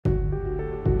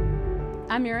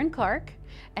I'm Erin Clark,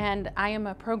 and I am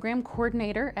a program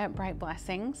coordinator at Bright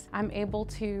Blessings. I'm able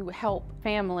to help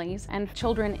families and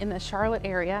children in the Charlotte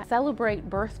area celebrate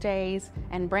birthdays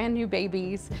and brand new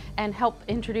babies and help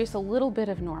introduce a little bit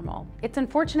of normal. It's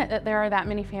unfortunate that there are that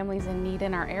many families in need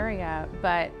in our area,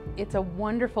 but it's a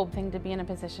wonderful thing to be in a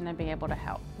position to be able to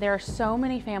help. There are so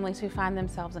many families who find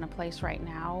themselves in a place right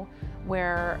now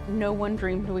where no one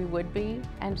dreamed we would be,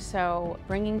 and so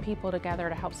bringing people together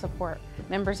to help support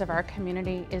members of our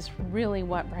community is really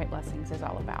what Bright Blessings is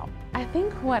all about. I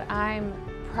think what I'm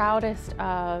proudest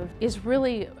of is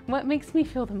really what makes me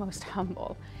feel the most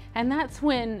humble, and that's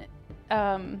when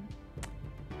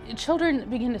children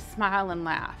begin to smile and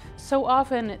laugh. So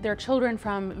often they're children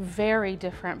from very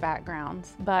different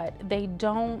backgrounds, but they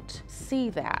don't see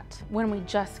that when we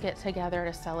just get together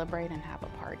to celebrate and have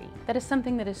a party. That is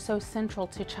something that is so central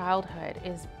to childhood,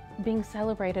 is being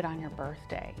celebrated on your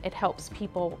birthday. It helps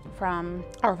people from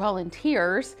our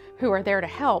volunteers who are there to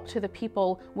help to the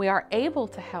people we are able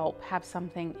to help have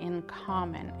something in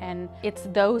common. And it's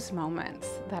those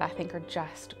moments that I think are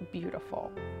just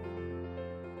beautiful.